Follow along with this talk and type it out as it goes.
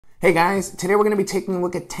Hey guys, today we're going to be taking a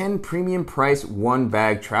look at 10 premium price one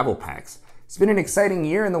bag travel packs. It's been an exciting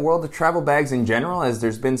year in the world of travel bags in general, as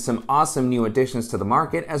there's been some awesome new additions to the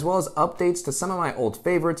market as well as updates to some of my old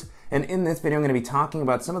favorites. And in this video I'm going to be talking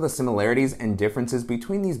about some of the similarities and differences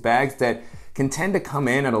between these bags that can tend to come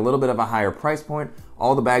in at a little bit of a higher price point.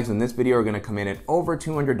 All the bags in this video are going to come in at over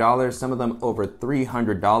 $200, some of them over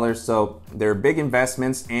 $300, so they're big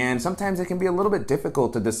investments and sometimes it can be a little bit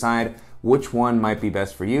difficult to decide which one might be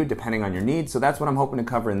best for you depending on your needs. So that's what I'm hoping to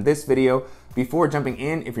cover in this video. Before jumping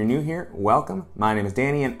in, if you're new here, welcome. My name is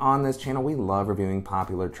Danny, and on this channel we love reviewing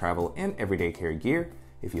popular travel and everyday carry gear.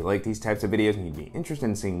 If you like these types of videos and you'd be interested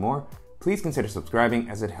in seeing more, please consider subscribing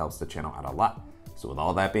as it helps the channel out a lot. So with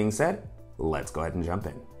all that being said, let's go ahead and jump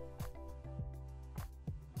in.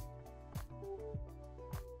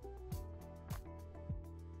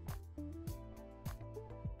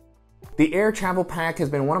 The Air Travel Pack has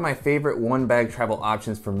been one of my favorite one-bag travel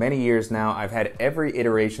options for many years now. I've had every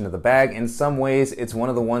iteration of the bag. In some ways, it's one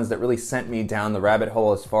of the ones that really sent me down the rabbit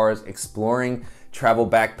hole as far as exploring travel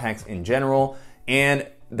backpacks in general. And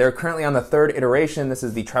they're currently on the third iteration. This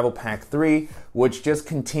is the Travel Pack 3, which just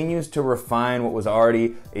continues to refine what was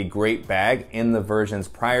already a great bag in the versions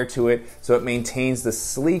prior to it. So it maintains the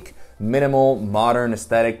sleek, minimal, modern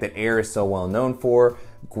aesthetic that Air is so well known for.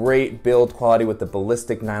 Great build quality with the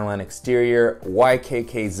ballistic nylon exterior,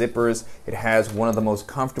 YKK zippers. It has one of the most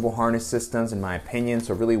comfortable harness systems in my opinion,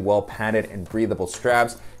 so really well padded and breathable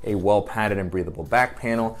straps, a well padded and breathable back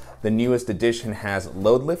panel. The newest edition has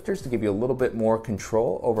load lifters to give you a little bit more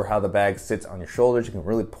control over how the bag sits on your shoulders. You can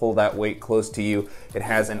really pull that weight close to you. It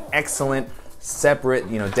has an excellent separate,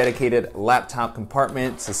 dedicated laptop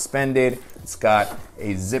compartment, suspended. It's got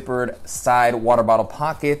a zippered side water bottle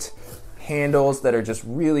pocket, handles that are just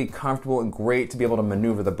really comfortable and great to be able to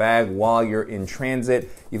maneuver the bag while you're in transit.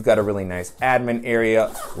 You've got a really nice admin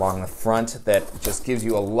area along the front that just gives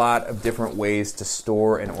you a lot of different ways to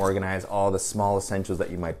store and organize all the small essentials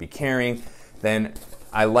that you might be carrying. Then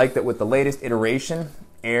I like that with the latest iteration,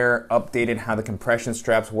 Air updated how the compression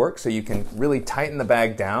straps work, so you can really tighten the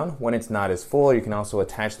bag down when it's not as full. You can also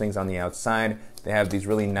attach things on the outside. They have these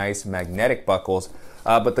really nice magnetic buckles,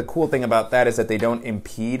 but the cool thing about that is that they don't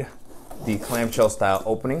impede the clamshell style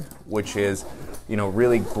opening, which is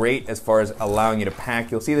really great as far as allowing you to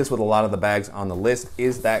pack. You'll see this with a lot of the bags on the list,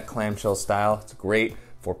 is that clamshell style. It's great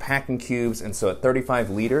for packing cubes, and so at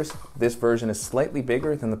 35 liters, this version is slightly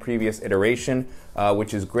bigger than the previous iteration,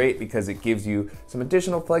 which is great because it gives you some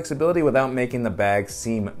additional flexibility without making the bag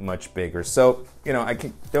seem much bigger. So, I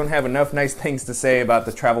don't have enough nice things to say about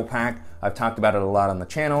the travel pack. I've talked about it a lot on the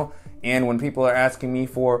channel, and when people are asking me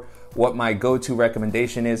for what my go-to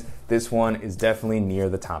recommendation is, this one is definitely near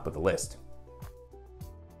the top of the list.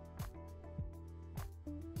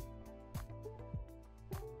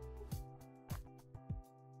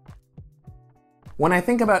 When I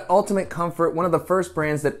think about ultimate comfort, one of the first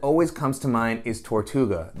brands that always comes to mind is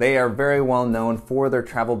Tortuga. They are very well known for their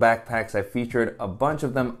travel backpacks. I've featured a bunch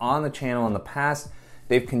of them on the channel in the past.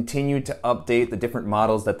 They've continued to update the different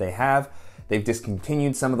models that they have. They've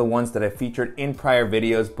discontinued some of the ones that I featured in prior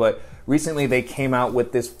videos, but recently they came out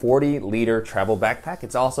with this 40-liter travel backpack.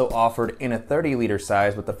 It's also offered in a 30-liter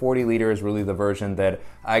size, but the 40-liter is really the version that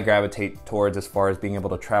I gravitate towards as far as being able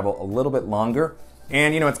to travel a little bit longer.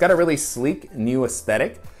 And it's got a really sleek new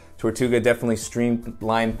aesthetic. Tortuga definitely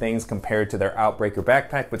streamlined things compared to their Outbreaker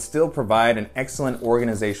backpack, but still provide an excellent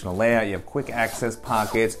organizational layout. You have quick access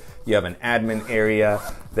pockets, you have an admin area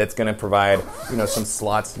that's gonna provide some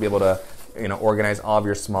slots to be able to organize all of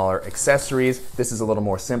your smaller accessories. This is a little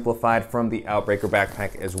more simplified from the Outbreaker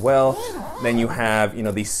backpack as well. Then you have,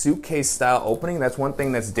 the suitcase style opening. That's one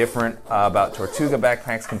thing that's different about Tortuga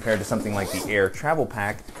backpacks compared to something like the Air Travel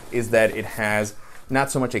Pack, is that it has not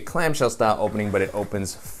so much a clamshell style opening, but it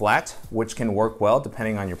opens flat, which can work well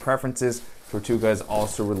depending on your preferences. Tortuga has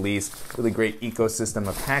also released a really great ecosystem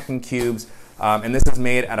of packing cubes. And this is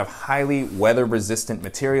made out of highly weather-resistant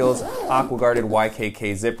materials, aqua-guarded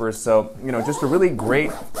YKK zippers. So, just a really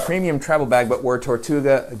great premium travel bag, but where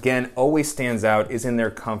Tortuga, again, always stands out is in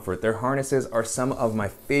their comfort. Their harnesses are some of my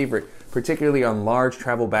favorite, particularly on large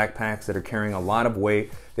travel backpacks that are carrying a lot of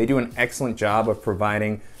weight. They do an excellent job of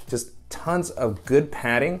providing just tons of good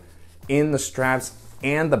padding in the straps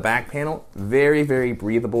and the back panel. Very, very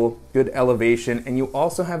breathable, good elevation, and you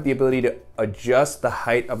also have the ability to adjust the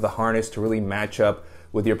height of the harness to really match up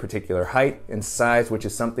with your particular height and size, which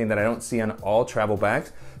is something that I don't see on all travel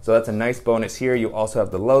bags. So that's a nice bonus here. You also have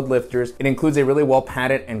the load lifters. It includes a really well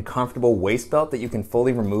padded and comfortable waist belt that you can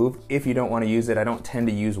fully remove if you don't want to use it. I don't tend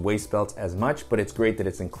to use waist belts as much, but it's great that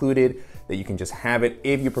it's included, that you can just have it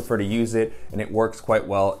if you prefer to use it, and it works quite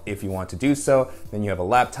well if you want to do so. Then you have a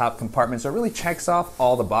laptop compartment, so it really checks off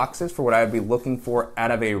all the boxes for what I would be looking for out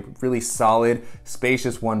of a really solid,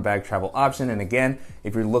 spacious one bag travel option. And again,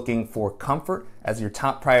 if you're looking for comfort as your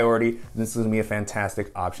top priority, this is gonna be a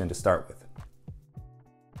fantastic option to start with.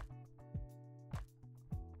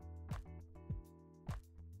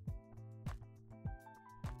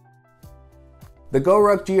 The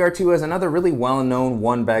Goruck GR2 is another really well-known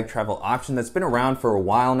one-bag travel option that's been around for a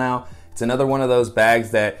while now. It's another one of those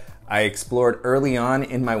bags that I explored early on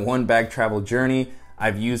in my one-bag travel journey.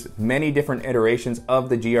 I've used many different iterations of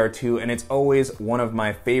the GR2, and it's always one of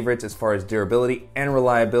my favorites as far as durability and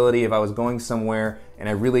reliability. If I was going somewhere and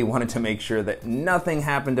I really wanted to make sure that nothing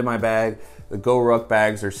happened to my bag, the Goruck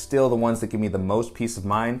bags are still the ones that give me the most peace of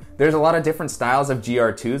mind. There's a lot of different styles of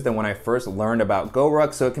GR2s than when I first learned about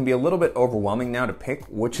Goruck, so it can be a little bit overwhelming now to pick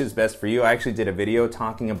which is best for you. I actually did a video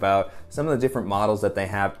talking about some of the different models that they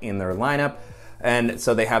have in their lineup. And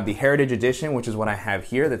so they have the Heritage Edition, which is what I have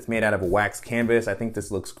here, that's made out of a wax canvas. I think this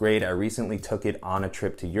looks great. I recently took it on a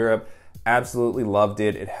trip to Europe. Absolutely loved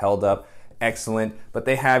it. It held up excellent. But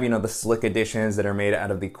they have, the slick editions that are made out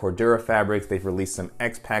of the Cordura fabrics. They've released some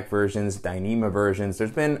X-Pack versions, Dyneema versions. There's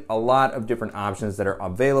been a lot of different options that are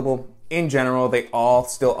available. In general, they all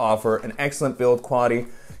still offer an excellent build quality,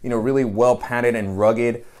 really well padded and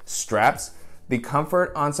rugged straps. The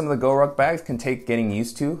comfort on some of the Goruck bags can take getting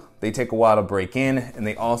used to. They take a while to break in, and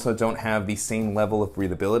they also don't have the same level of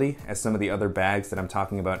breathability as some of the other bags that I'm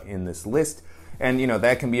talking about in this list. And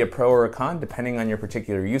that can be a pro or a con depending on your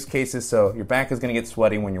particular use cases. So your back is gonna get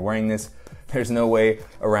sweaty when you're wearing this. There's no way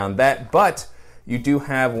around that, but you do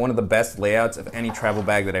have one of the best layouts of any travel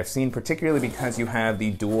bag that I've seen, particularly because you have the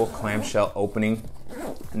dual clamshell opening.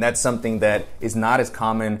 And that's something that is not as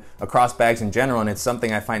common across bags in general, and it's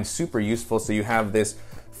something I find super useful. So you have this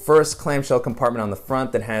first clamshell compartment on the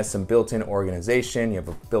front that has some built-in organization. You have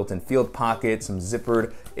a built-in field pocket, some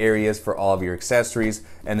zippered areas for all of your accessories,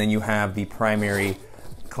 and then you have the primary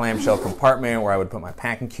clamshell compartment where I would put my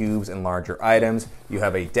packing cubes and larger items. You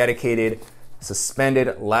have a dedicated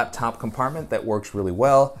suspended laptop compartment that works really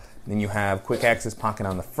well. And then you have quick access pocket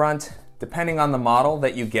on the front. Depending on the model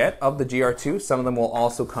that you get of the GR2, some of them will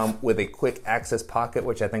also come with a quick access pocket,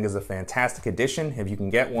 which I think is a fantastic addition. If you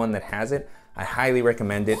can get one that has it, I highly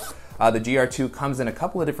recommend it. The GR2 comes in a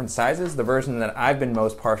couple of different sizes. The version that I've been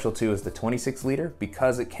most partial to is the 26 liter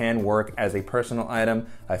because it can work as a personal item.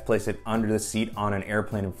 I've placed it under the seat on an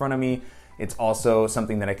airplane in front of me. It's also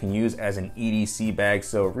something that I can use as an EDC bag,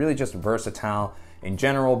 so really just versatile in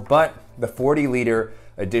general. But the 40 liter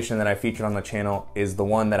edition that I featured on the channel is the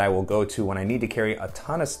one that I will go to when I need to carry a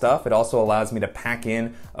ton of stuff. It also allows me to pack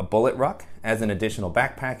in a bullet ruck as an additional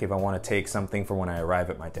backpack if I want to take something for when I arrive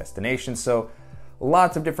at my destination. So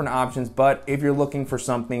lots of different options, but if you're looking for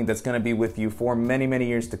something that's going to be with you for many, many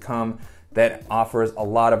years to come, that offers a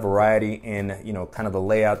lot of variety in kind of the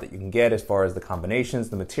layout that you can get as far as the combinations,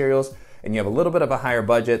 the materials, and you have a little bit of a higher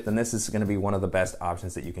budget, then this is going to be one of the best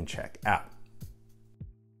options that you can check out.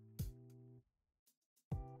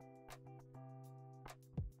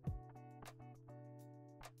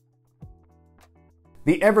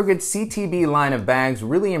 The Evergoods CTB line of bags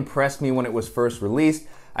really impressed me when it was first released.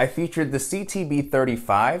 I featured the CTB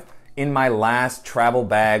 35 in my last travel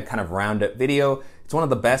bag kind of roundup video. It's one of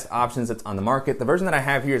the best options that's on the market. The version that I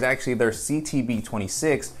have here is actually their CTB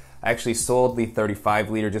 26. I actually sold the 35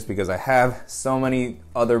 liter just because I have so many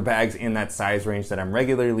other bags in that size range that I'm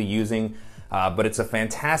regularly using. But it's a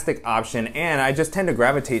fantastic option, and I just tend to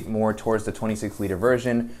gravitate more towards the 26 liter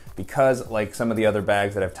version because, like some of the other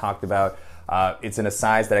bags that I've talked about, it's in a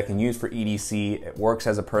size that I can use for EDC. It works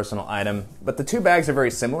as a personal item, but the two bags are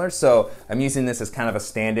very similar, so I'm using this as kind of a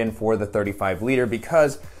stand-in for the 35 liter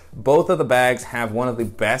because both of the bags have one of the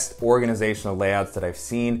best organizational layouts that I've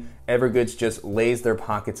seen. Evergoods just lays their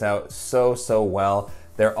pockets out so well.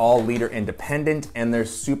 They're all liter independent and they're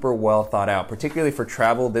super well thought out. Particularly for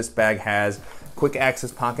travel, this bag has quick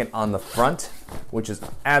access pocket on the front, which is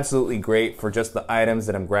absolutely great for just the items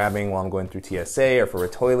that I'm grabbing while I'm going through TSA, or for a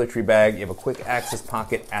toiletry bag. You have a quick access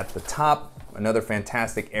pocket at the top, another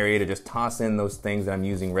fantastic area to just toss in those things that I'm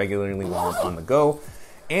using regularly while I'm on the go.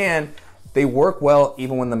 And they work well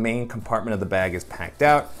even when the main compartment of the bag is packed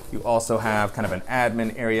out. You also have kind of an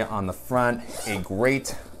admin area on the front, a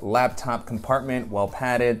great laptop compartment, well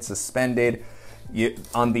padded, suspended.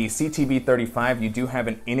 On the CTB 35, you do have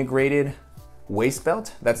an integrated waist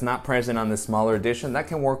belt that's not present on this smaller edition. That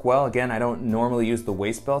can work well. Again, I don't normally use the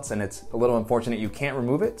waist belts, and it's a little unfortunate you can't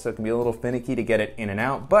remove it, so it can be a little finicky to get it in and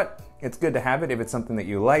out, but it's good to have it if it's something that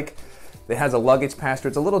you like. It has a luggage pass-through.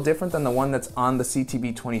 It's a little different than the one that's on the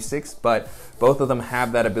CTB26, but both of them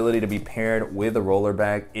have that ability to be paired with a roller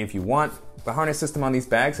bag if you want. The harness system on these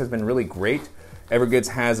bags has been really great. Evergoods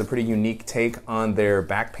has a pretty unique take on their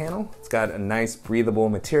back panel. It's got a nice breathable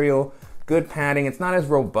material, good padding. It's not as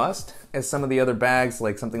robust as some of the other bags,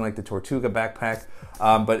 like something like the Tortuga backpack,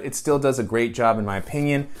 but it still does a great job in my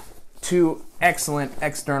opinion. 2 excellent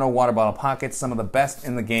external water bottle pockets, some of the best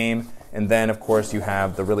in the game. And then of course you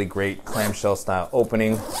have the really great clamshell style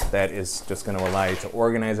opening that is just going to allow you to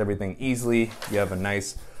organize everything easily. You have a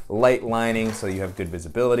nice light lining so you have good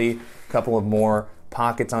visibility. A couple of more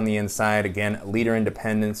pockets on the inside, again, liter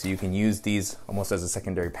independent, so you can use these almost as a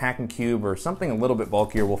secondary packing cube, or something a little bit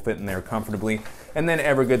bulkier will fit in there comfortably. And then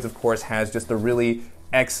Evergoods of course has just a really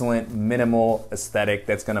excellent minimal aesthetic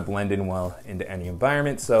that's going to blend in well into any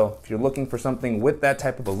environment. So if you're looking for something with that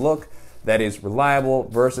type of a look that is reliable,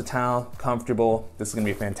 versatile, comfortable, this is going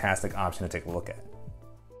to be a fantastic option to take a look at.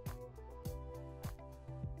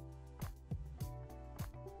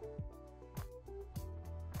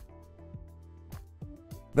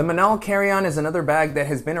 The Minaal carry-on is another bag that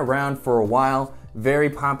has been around for a while, very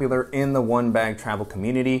popular in the one bag travel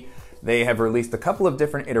community. They have released a couple of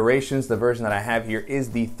different iterations. The version that I have here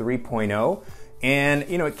is the 3.0. And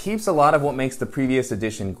it keeps a lot of what makes the previous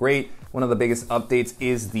edition great. One of the biggest updates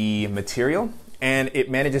is the material, and it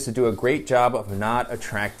manages to do a great job of not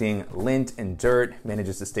attracting lint and dirt,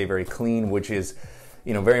 manages to stay very clean, which is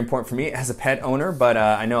very important for me as a pet owner, but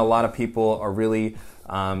I know a lot of people are really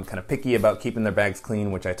kind of picky about keeping their bags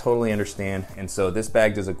clean, which I totally understand. And so this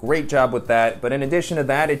bag does a great job with that. But in addition to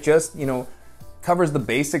that, it just, covers the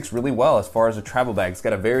basics really well as far as a travel bag. It's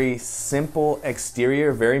got a very simple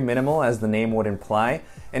exterior, very minimal as the name would imply.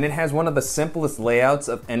 And it has one of the simplest layouts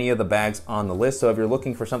of any of the bags on the list. So if you're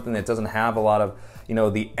looking for something that doesn't have a lot of,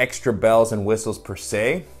 the extra bells and whistles per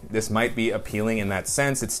se, this might be appealing in that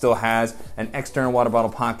sense. It still has an external water bottle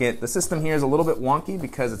pocket. The system here is a little bit wonky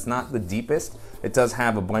because it's not the deepest. It does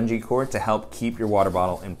have a bungee cord to help keep your water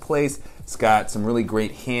bottle in place. It's got some really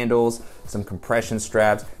great handles, some compression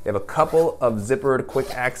straps. They have a couple of zippered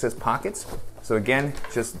quick access pockets. So again,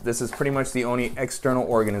 this is pretty much the only external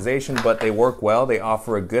organization, but they work well. They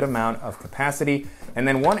offer a good amount of capacity. And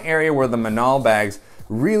then one area where the Minaal bags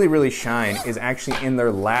really shine is actually in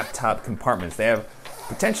their laptop compartments. They have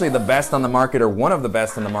potentially the best on the market, or one of the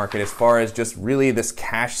best on the market, as far as just really this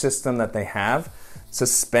cache system that they have.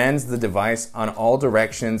 Suspends the device on all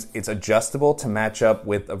directions. It's adjustable to match up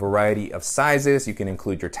with a variety of sizes. You can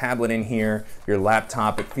include your tablet in here, your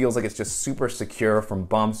laptop. It feels like it's just super secure from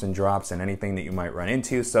bumps and drops and anything that you might run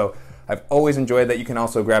into. So I've always enjoyed that. You can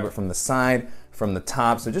also grab it from the side, from the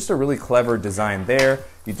top. So just a really clever design there.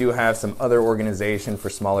 You do have some other organization for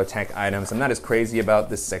smaller tech items. I'm not as crazy about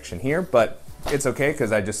this section here, but it's okay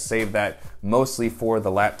because I just saved that mostly for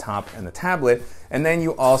the laptop and the tablet. And then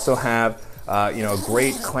you also have a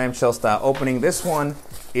great clamshell style opening. This one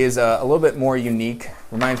is a little bit more unique.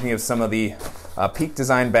 Reminds me of some of the Peak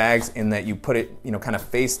design bags in that you put it, kind of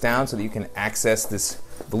face down so that you can access this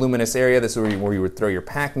voluminous area. This is where you would throw your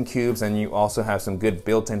packing cubes, and you also have some good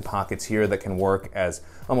built-in pockets here that can work as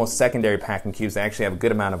almost secondary packing cubes. They actually have a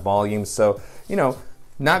good amount of volume. So,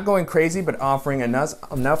 not going crazy, but offering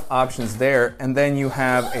enough options there. And then you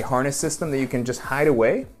have a harness system that you can just hide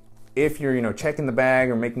away if you're checking the bag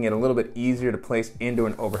or making it a little bit easier to place into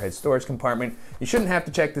an overhead storage compartment. You shouldn't have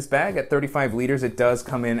to check this bag. At 35 liters, it does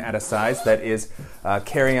come in at a size that is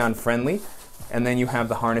carry-on friendly. And then you have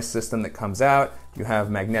the harness system that comes out. You have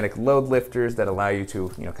magnetic load lifters that allow you to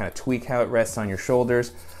kind of tweak how it rests on your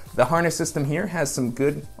shoulders. The harness system here has some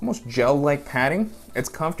good, almost gel-like padding. It's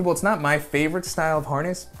comfortable. It's not my favorite style of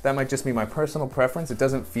harness. That might just be my personal preference. It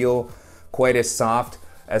doesn't feel quite as soft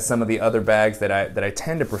as some of the other bags that I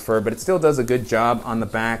tend to prefer, but it still does a good job on the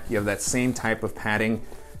back. You have that same type of padding,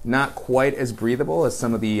 not quite as breathable as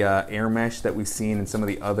some of the air mesh that we've seen in some of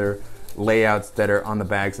the other layouts that are on the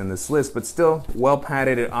bags in this list, but still well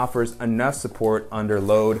padded. It offers enough support under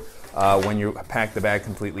load when you pack the bag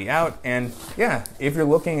completely out. And yeah, if you're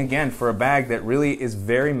looking again for a bag that really is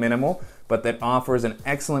very minimal, but that offers an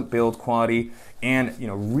excellent build quality and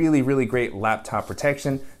really great laptop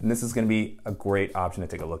protection, and this is going to be a great option to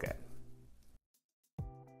take a look at.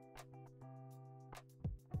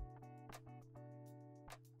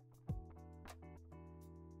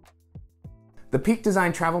 The Peak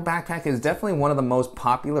Design Travel Backpack is definitely one of the most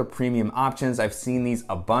popular premium options. I've seen these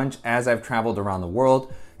a bunch as I've traveled around the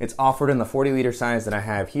world. It's offered in the 40-liter size that I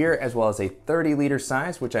have here, as well as a 30-liter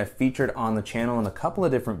size, which I've featured on the channel in a couple of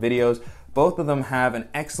different videos. Both of them have an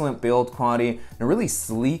excellent build quality and a really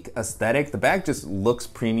sleek aesthetic. The bag just looks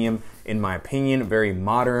premium in my opinion, very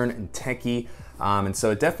modern and techy. And so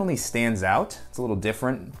it definitely stands out. It's a little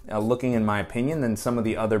different looking in my opinion than some of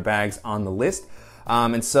the other bags on the list.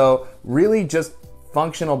 And so really just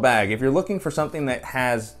functional bag. If you're looking for something that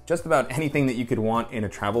has just about anything that you could want in a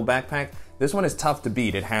travel backpack, this one is tough to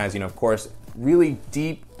beat. It has, of course, really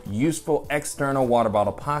deep, useful external water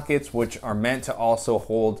bottle pockets, which are meant to also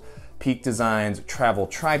hold Peak Design's travel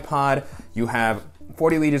tripod. You have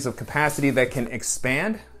 40 liters of capacity that can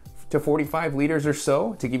expand to 45 liters or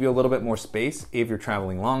so to give you a little bit more space if you're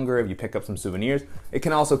traveling longer, if you pick up some souvenirs. It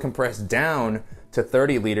can also compress down to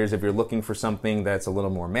 30 liters if you're looking for something that's a little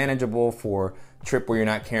more manageable for a trip where you're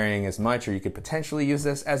not carrying as much, or you could potentially use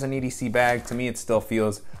this as an EDC bag. To me, it still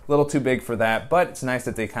feels a little too big for that, but it's nice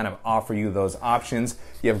that they kind of offer you those options.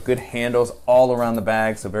 You have good handles all around the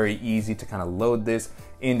bag, so very easy to kind of load this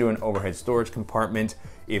into an overhead storage compartment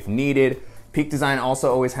if needed. Peak Design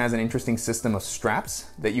also always has an interesting system of straps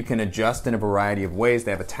that you can adjust in a variety of ways.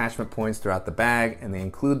 They have attachment points throughout the bag, and they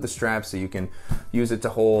include the straps so you can use it to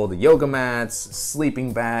hold yoga mats,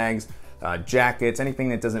 sleeping bags, jackets, anything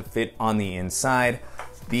that doesn't fit on the inside.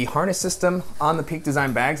 The harness system on the Peak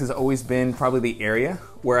Design bags has always been probably the area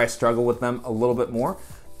where I struggle with them a little bit more.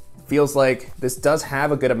 Feels like this does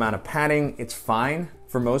have a good amount of padding. It's fine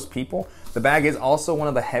for most people. The bag is also one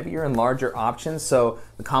of the heavier and larger options, so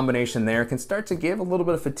the combination there can start to give a little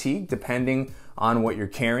bit of fatigue depending on what you're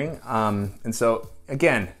carrying. And so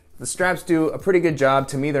again, the straps do a pretty good job.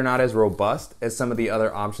 To me, they're not as robust as some of the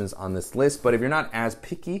other options on this list, but if you're not as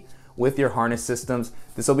picky with your harness systems,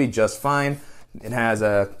 this will be just fine. It has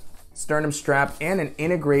a sternum strap and an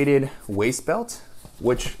integrated waist belt,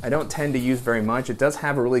 which I don't tend to use very much. It does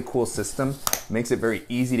have a really cool system. It makes it very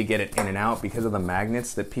easy to get it in and out because of the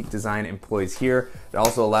magnets that Peak Design employs here. It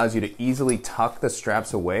also allows you to easily tuck the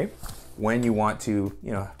straps away when you want to,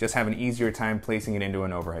 just have an easier time placing it into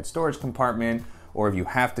an overhead storage compartment, or if you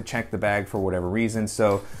have to check the bag for whatever reason.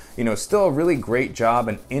 So, still a really great job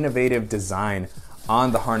and innovative design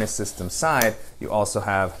on the harness system side. You also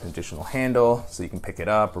have an additional handle so you can pick it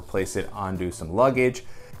up or place it onto some luggage.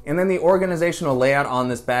 And then the organizational layout on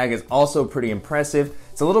this bag is also pretty impressive.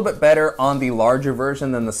 It's a little bit better on the larger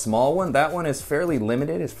version than the small one. That one is fairly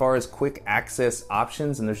limited as far as quick access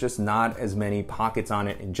options, and there's just not as many pockets on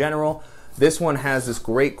it in general. This one has this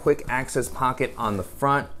great quick access pocket on the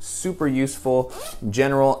front, super useful,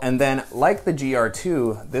 general. And then like the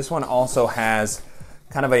GR2, this one also has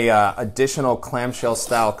kind of a additional clamshell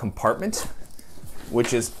style compartment,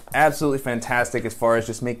 which is absolutely fantastic as far as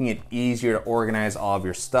just making it easier to organize all of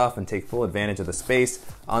your stuff and take full advantage of the space.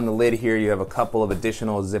 On the lid here, you have a couple of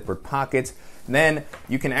additional zippered pockets. And then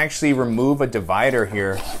you can actually remove a divider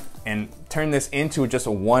here and turn this into just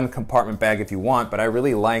a one compartment bag if you want, but I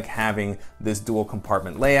really like having this dual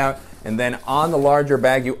compartment layout. And then on the larger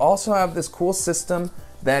bag, you also have this cool system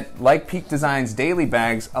that, like Peak Design's daily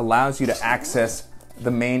bags, allows you to access the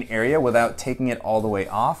main area without taking it all the way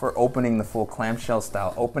off or opening the full clamshell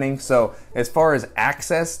style opening. So as far as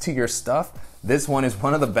access to your stuff, this one is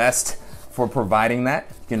one of the best for providing that.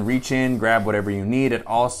 You can reach in, grab whatever you need. It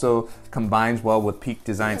also combines well with Peak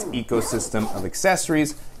Design's ecosystem of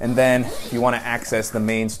accessories. And then if you want to access the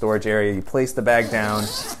main storage area, you place the bag down,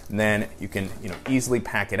 and then you can easily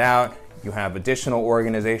pack it out. You have additional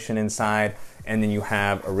organization inside, and then you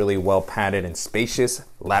have a really well padded and spacious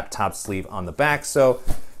laptop sleeve on the back. So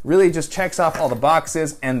really just checks off all the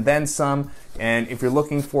boxes and then some. And if you're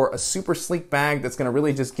looking for a super sleek bag that's gonna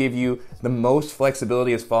really just give you the most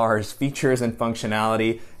flexibility as far as features and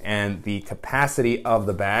functionality and the capacity of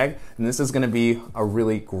the bag, then this is gonna be a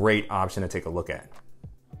really great option to take a look at.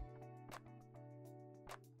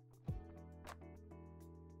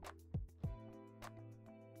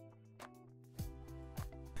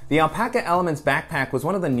 The Alpaka Elements backpack was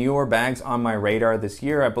one of the newer bags on my radar this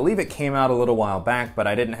year. I believe it came out a little while back, but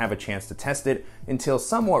I didn't have a chance to test it until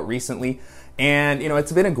somewhat recently. And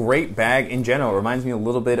it's been a great bag in general. It reminds me a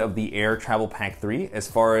little bit of the Air Travel Pack 3 as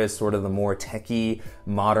far as sort of the more techy,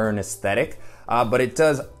 modern aesthetic. But it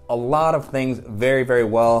does a lot of things very, very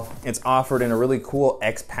well. It's offered in a really cool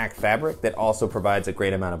X-Pack fabric that also provides a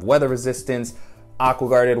great amount of weather resistance,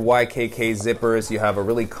 aqua-guarded YKK zippers. You have a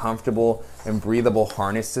really comfortable and breathable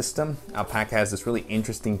harness system. Alpaka has this really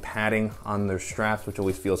interesting padding on their straps, which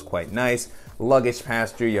always feels quite nice. Luggage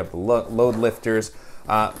pass-through, you have the load lifters.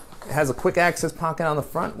 It has a quick access pocket on the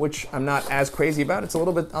front, which I'm not as crazy about. It's a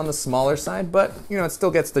little bit on the smaller side, but it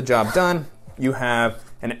still gets the job done. You have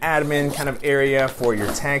an admin kind of area for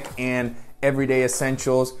your tech and everyday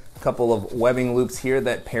essentials. A couple of webbing loops here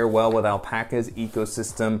that pair well with Alpaka's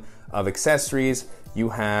ecosystem of accessories. You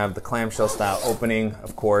have the clamshell style opening,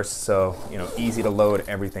 of course, so easy to load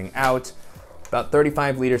everything out. About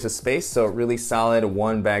 35 liters of space, so really solid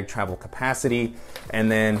one bag travel capacity. And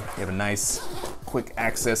then you have a nice quick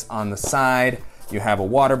access on the side. You have a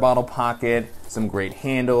water bottle pocket, some great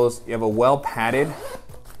handles. You have a well padded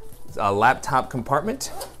laptop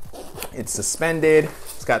compartment. It's suspended,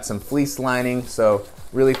 it's got some fleece lining, so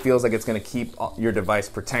really feels like it's gonna keep your device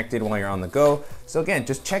protected while you're on the go. So again,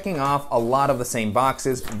 just checking off a lot of the same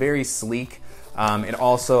boxes, very sleek. It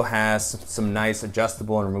also has some nice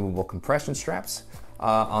adjustable and removable compression straps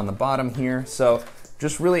on the bottom here. So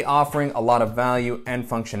just really offering a lot of value and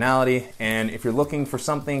functionality. And if you're looking for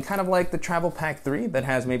something kind of like the Travel Pack 3 that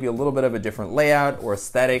has maybe a little bit of a different layout or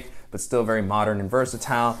aesthetic, but still very modern and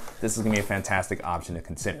versatile, this is gonna be a fantastic option to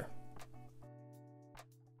consider.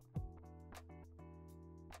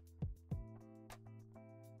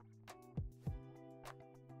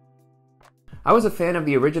 I was a fan of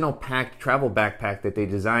the original packed travel backpack that they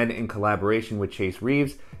designed in collaboration with Chase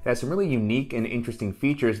Reeves. It has some really unique and interesting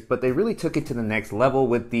features, but they really took it to the next level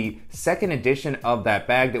with the second edition of that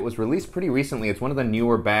bag that was released pretty recently. It's one of the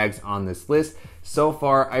newer bags on this list. So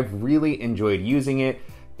far, I've really enjoyed using it.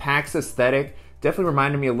 Pack's aesthetic definitely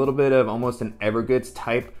reminded me a little bit of almost an Evergoods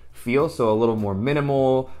type feel, so a little more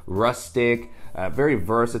minimal, rustic, very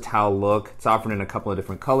versatile look. It's offered in a couple of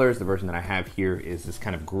different colors. The version that I have here is this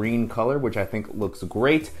kind of green color, which I think looks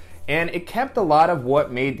great. And it kept a lot of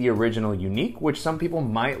what made the original unique, which some people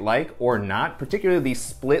might like or not, particularly the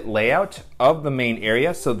split layout of the main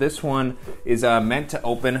area. So this one is meant to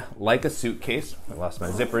open like a suitcase. I lost my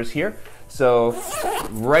zippers here. So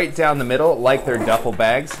right down the middle, like their duffel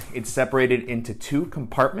bags, it's separated into two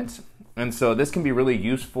compartments. And so this can be really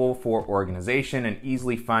useful for organization and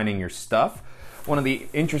easily finding your stuff. One of the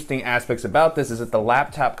interesting aspects about this is that the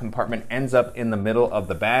laptop compartment ends up in the middle of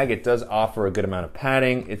the bag. It does offer a good amount of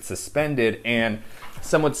padding. It's suspended, and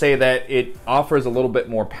some would say that it offers a little bit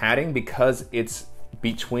more padding because it's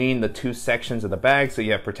between the two sections of the bag, so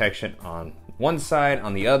you have protection on one side,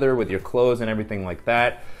 on the other, with your clothes and everything like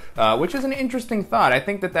that, which is an interesting thought. I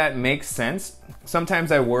think that that makes sense.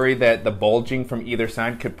 Sometimes I worry that the bulging from either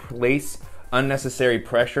side could place unnecessary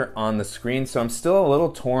pressure on the screen, so I'm still a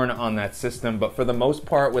little torn on that system, but for the most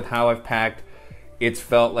part with how I've packed, it's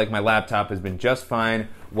felt like my laptop has been just fine,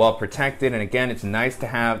 well protected. And again, it's nice to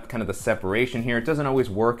have kind of the separation here. It doesn't always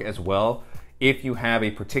work as well if you have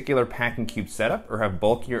a particular packing cube setup or have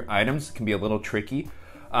bulkier items. It can be a little tricky,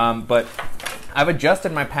 but I've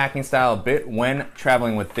adjusted my packing style a bit when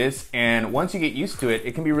traveling with this, and once you get used to it,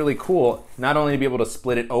 it can be really cool not only to be able to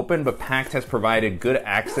split it open, but Pact has provided good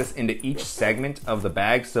access into each segment of the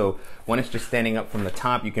bag. So when it's just standing up from the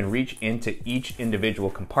top, you can reach into each individual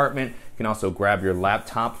compartment. You can also grab your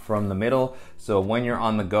laptop from the middle. So when you're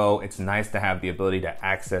on the go, it's nice to have the ability to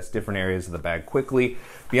access different areas of the bag quickly.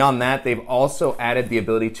 Beyond that, they've also added the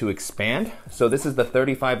ability to expand. So this is the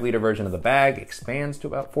 35-liter version of the bag, expands to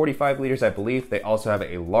about 45 liters, I believe. They also have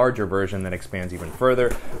a larger version that expands even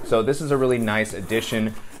further. So this is a really nice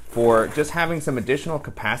addition for just having some additional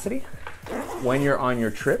capacity when you're on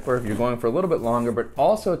your trip or if you're going for a little bit longer, but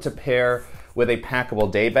also to pair with a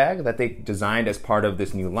packable day bag that they designed as part of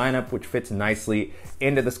this new lineup, which fits nicely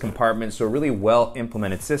into this compartment. So a really well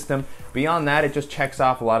implemented system. Beyond that, it just checks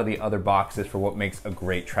off a lot of the other boxes for what makes a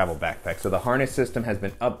great travel backpack. So the harness system has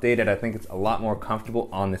been updated. I think it's a lot more comfortable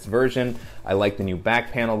on this version. I like the new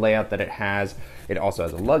back panel layout that it has. It also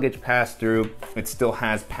has a luggage pass-through. It still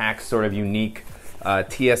has Pac's sort of unique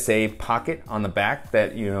TSA pocket on the back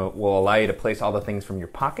that will allow you to place all the things from your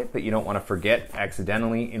pocket that you don't want to forget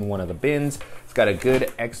accidentally in one of the bins. It's got a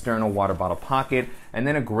good external water bottle pocket and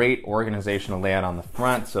then a great organizational layout on the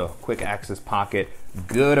front. So quick access pocket,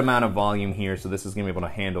 good amount of volume here. So this is going to be able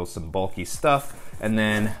to handle some bulky stuff. And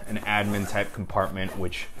then an admin type compartment,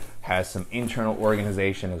 which has some internal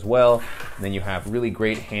organization as well. And then you have really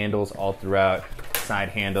great handles all throughout, side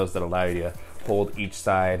handles that allow you to hold each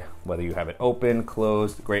side, whether you have it open,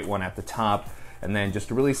 closed, great one at the top, and then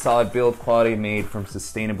just a really solid build quality made from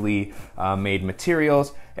sustainably made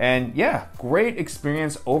materials. And yeah, great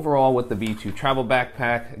experience overall with the V2 travel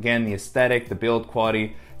backpack. Again, the aesthetic, the build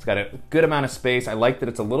quality, it's got a good amount of space. I like that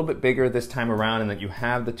it's a little bit bigger this time around and that you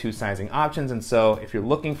have the two sizing options. And so if you're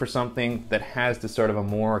looking for something that has this sort of a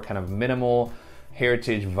more kind of minimal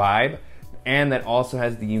heritage vibe, and that also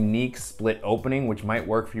has the unique split opening, which might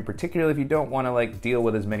work for you, particularly if you don't want to like deal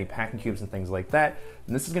with as many packing cubes and things like that,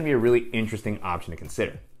 then this is going to be a really interesting option to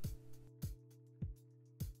consider.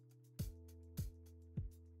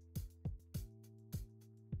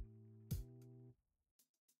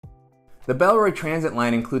 The Bellroy Transit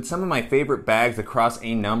line includes some of my favorite bags across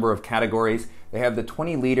a number of categories. They have the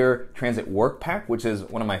 20-liter Transit Work Pack, which is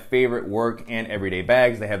one of my favorite work and everyday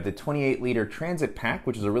bags. They have the 28-liter Transit Pack,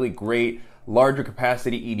 which is a really great larger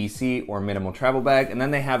capacity EDC or minimal travel bag. And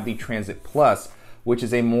then they have the Transit Plus, which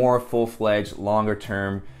is a more full-fledged,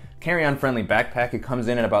 longer-term, carry-on friendly backpack. It comes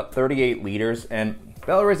in at about 38 liters, and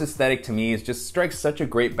Bellroy's aesthetic to me just strikes such a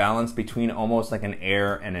great balance between almost like an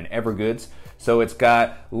Air and an Evergoods. So it's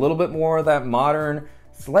got a little bit more of that modern,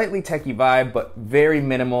 slightly techie vibe, but very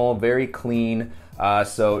minimal, very clean.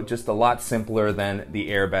 So just a lot simpler than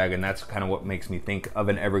the Air bag, and that's kind of what makes me think of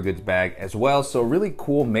an Evergoods bag as well. So really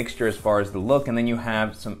cool mixture as far as the look, and then you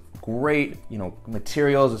have some great,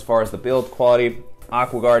 materials as far as the build quality.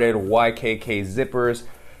 Aqua guarded YKK zippers.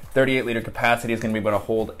 38-liter capacity is going to be able to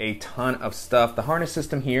hold a ton of stuff. The harness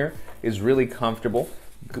system here is really comfortable.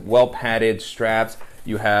 Well padded straps.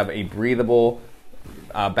 You have a breathable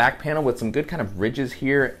back panel with some good kind of ridges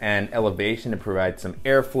here and elevation to provide some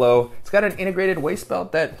airflow. It's got an integrated waist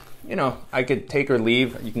belt that, I could take or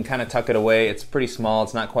leave. You can kind of tuck it away. It's pretty small.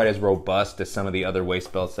 It's not quite as robust as some of the other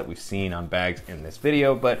waist belts that we've seen on bags in this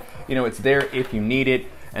video, but it's there if you need it.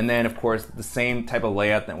 And then of course the same type of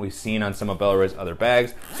layout that we've seen on some of Bellroy's other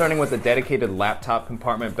bags. Starting with a dedicated laptop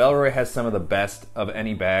compartment, Bellroy has some of the best of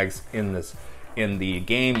any bags in the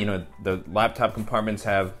game. The laptop compartments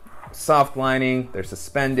have soft lining, they're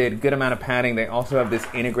suspended, good amount of padding. They also have this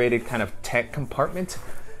integrated kind of tech compartment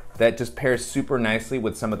that just pairs super nicely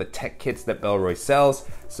with some of the tech kits that Bellroy sells.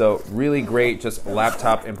 So really great, just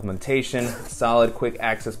laptop implementation, solid quick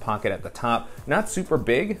access pocket at the top. Not super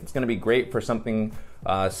big. It's gonna be great for something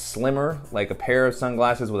slimmer, like a pair of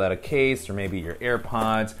sunglasses without a case, or maybe your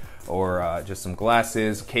AirPods, or just some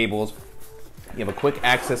glasses, cables. You have a quick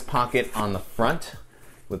access pocket on the front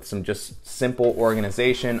with some just simple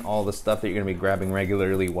organization, all the stuff that you're gonna be grabbing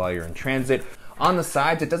regularly while you're in transit. On the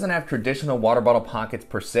sides, it doesn't have traditional water bottle pockets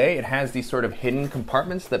per se. It has these sort of hidden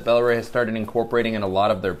compartments that Bellroy has started incorporating in a lot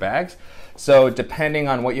of their bags. So depending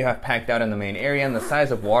on what you have packed out in the main area and the size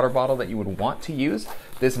of water bottle that you would want to use,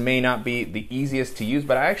 this may not be the easiest to use,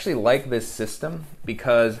 but I actually like this system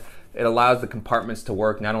because it allows the compartments to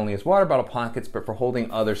work not only as water bottle pockets, but for holding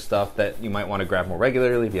other stuff that you might want to grab more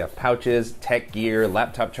regularly. If you have pouches, tech gear,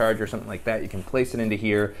 laptop charger, something like that, you can place it into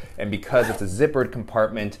here. And because it's a zippered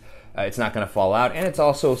compartment, it's not going to fall out, and it's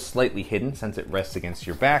also slightly hidden since it rests against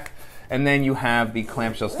your back. And then you have the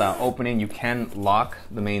clamshell style opening. You can lock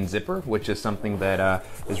the main zipper, which is something that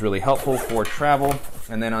is really helpful for travel.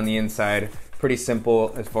 And then on the inside, pretty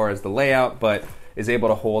simple as far as the layout, but is able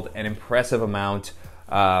to hold an impressive amount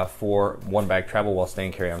for one bag travel while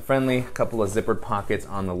staying carry-on friendly. A couple of zippered pockets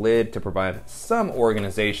on the lid to provide some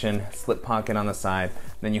organization, slip pocket on the side.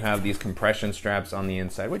 Then you have these compression straps on the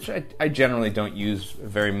inside, which I generally don't use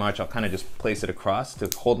very much. I'll kind of just place it across to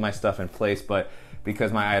hold my stuff in place, but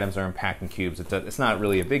because my items are in packing cubes, it's not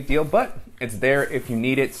really a big deal, but it's there if you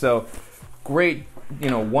need it. So great,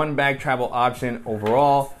 one bag travel option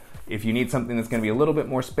overall. If you need something that's gonna be a little bit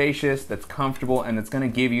more spacious, that's comfortable, and that's gonna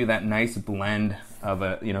give you that nice blend of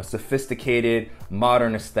a sophisticated,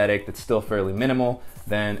 modern aesthetic that's still fairly minimal,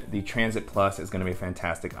 then the Transit Plus is gonna be a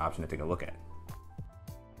fantastic option to take a look at.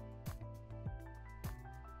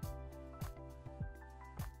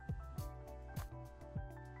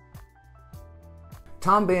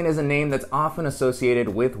 Tom Bin is a name that's often associated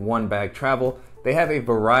with one bag travel. They have a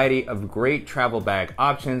variety of great travel bag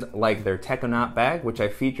options like their Techonaut bag, which I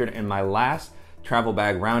featured in my last travel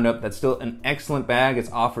bag roundup. That's still an excellent bag.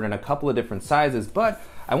 It's offered in a couple of different sizes, but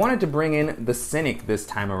I wanted to bring in the Cynic this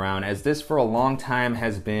time around, as this for a long time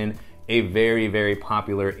has been a very, very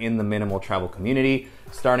popular in the minimal travel community,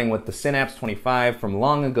 starting with the Synapse 25 from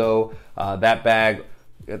long ago. That bag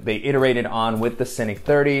they iterated on with the Cynic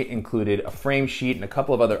 30, included a frame sheet and a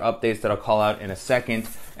couple of other updates that I'll call out in a second.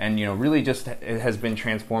 And really just it has been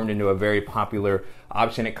transformed into a very popular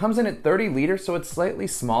option. It comes in at 30 liters, so it's slightly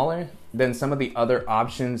smaller than some of the other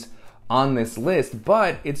options on this list,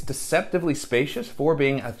 but it's deceptively spacious for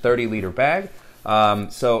being a 30-liter bag.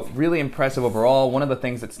 So really impressive overall. One of the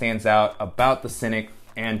things that stands out about the Cynic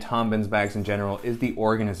and Tom Bin's bags in general is the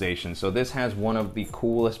organization. So this has one of the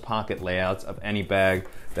coolest pocket layouts of any bag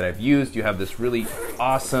that I've used. You have this really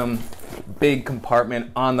awesome big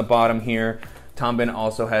compartment on the bottom here. Tom Bin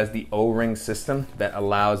also has the O-ring system that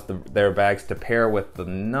allows their bags to pair with the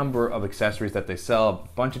number of accessories that they sell,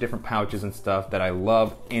 a bunch of different pouches and stuff that I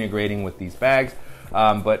love integrating with these bags.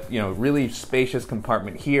 But really spacious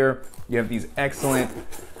compartment here. You have these excellent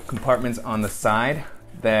compartments on the side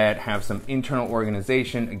that have some internal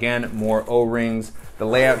organization. Again, more O-rings. The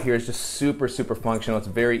layout here is just super, super functional. It's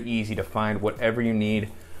very easy to find whatever you need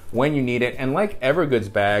when you need it. And like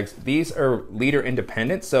Evergoods bags, these are liter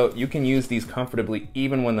independent, so you can use these comfortably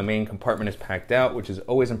even when the main compartment is packed out, which is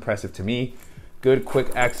always impressive to me. Good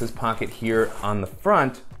quick access pocket here on the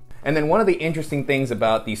front. And then one of the interesting things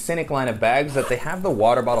about the Cynic line of bags is that they have the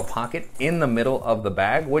water bottle pocket in the middle of the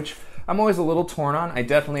bag, which I'm always a little torn on. I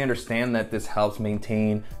definitely understand that this helps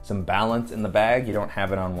maintain some balance in the bag. You don't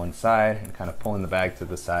have it on one side and kind of pulling the bag to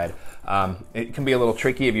the side. It can be a little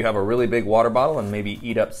tricky if you have a really big water bottle and maybe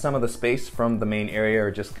eat up some of the space from the main area,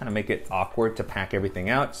 or just kind of make it awkward to pack everything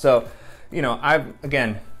out. So, you know, I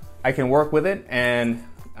can work with it, and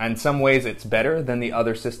in some ways it's better than the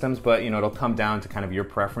other systems, but you know, it'll come down to kind of your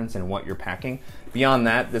preference and what you're packing. Beyond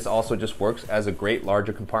that, this also just works as a great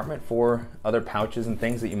larger compartment for other pouches and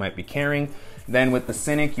things that you might be carrying. Then with the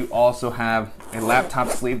Cynic, you also have a laptop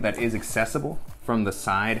sleeve that is accessible from the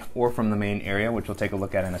side or from the main area, which we'll take a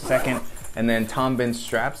look at in a second. And then Tom Bin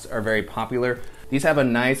straps are very popular. These have a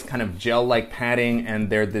nice kind of gel-like padding, and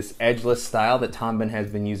they're this edgeless style that Tom Bin has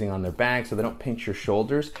been using on their bag, so they don't pinch your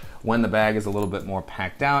shoulders when the bag is a little bit more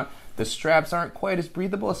packed out. The straps aren't quite as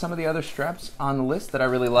breathable as some of the other straps on the list that I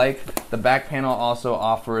really like. The back panel also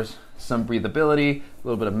offers some breathability, a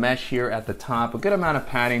little bit of mesh here at the top, a good amount of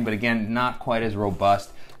padding, but again, not quite as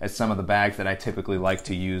robust as some of the bags that I typically like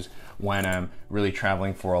to use when I'm really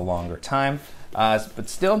traveling for a longer time. But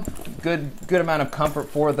still, good amount of comfort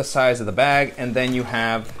for the size of the bag. And then you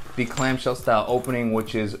have the clamshell style opening,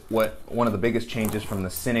 which is one of the biggest changes from the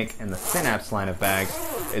Cynic and the Synapse line of bags,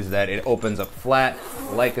 is that it opens up flat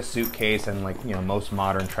like a suitcase and like, you know, most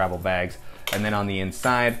modern travel bags. And then on the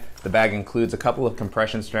inside, the bag includes a couple of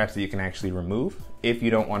compression straps that you can actually remove if you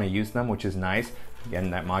don't want to use them, which is nice.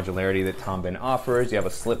 Again, that modularity that Tom Bin offers. You have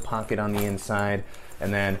a slip pocket on the inside.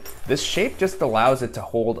 And then this shape just allows it to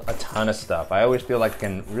hold a ton of stuff. I always feel like it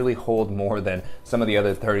can really hold more than some of the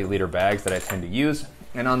other 30-liter bags that I tend to use.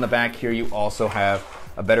 And on the back here, you also have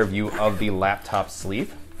a better view of the laptop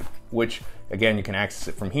sleeve, which again, you can access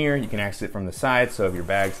it from here, you can access it from the side, so if your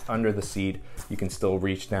bag's under the seat, you can still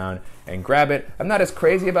reach down and grab it. I'm not as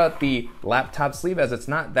crazy about the laptop sleeve, as it's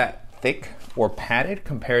not that thick or padded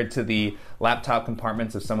compared to the laptop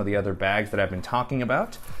compartments of some of the other bags that I've been talking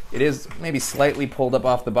about. It is maybe slightly pulled up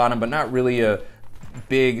off the bottom, but not really a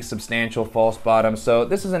big substantial false bottom. So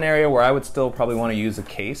this is an area where I would still probably want to use a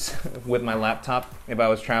case with my laptop if I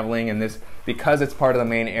was traveling, and this, because it's part of the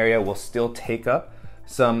main area, will still take up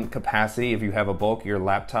some capacity if you have a bulkier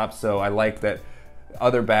laptop. So I like that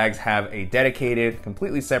other bags have a dedicated,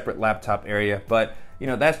 completely separate laptop area, but you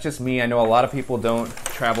know, that's just me. I know a lot of people don't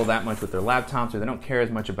travel that much with their laptops, or they don't care as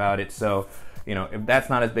much about it. So, you know, if that's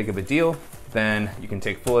not as big of a deal, then you can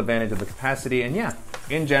take full advantage of the capacity. And yeah,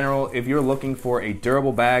 in general, if you're looking for a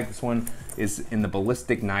durable bag, this one is in the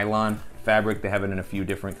ballistic nylon fabric. They have it in a few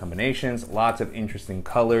different combinations, lots of interesting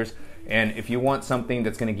colors. And if you want something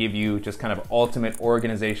that's going to give you just kind of ultimate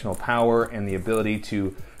organizational power and the ability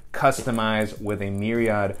to customize with a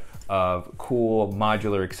myriad of cool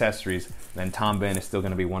modular accessories, then Tom Bin is still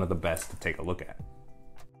going to be one of the best to take a look at.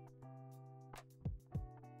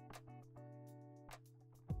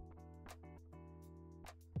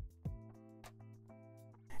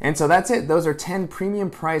 And so that's it. Those are 10 premium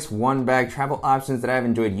price one bag travel options that I've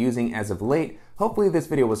enjoyed using as of late. Hopefully this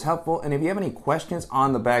video was helpful, and if you have any questions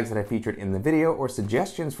on the bags that I featured in the video or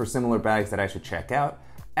suggestions for similar bags that I should check out,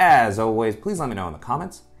 as always, please let me know in the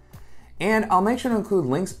comments. And I'll make sure to include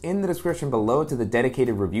links in the description below to the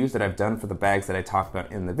dedicated reviews that I've done for the bags that I talked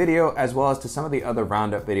about in the video, as well as to some of the other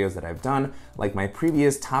roundup videos that I've done, like my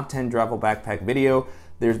previous top 10 travel backpack video.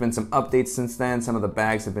 There's been some updates since then. Some of the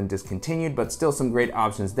bags have been discontinued, but still some great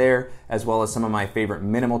options there, as well as some of my favorite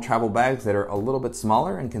minimal travel bags that are a little bit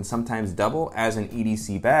smaller and can sometimes double as an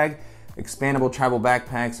EDC bag. Expandable travel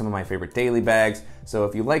backpacks, some of my favorite daily bags. So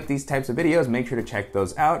if you like these types of videos, make sure to check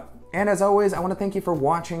those out. And as always, I want to thank you for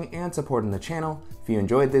watching and supporting the channel. If you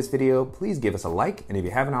enjoyed this video, please give us a like, and if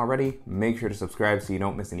you haven't already, make sure to subscribe so you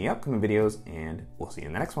don't miss any upcoming videos, and we'll see you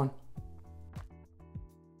in the next one.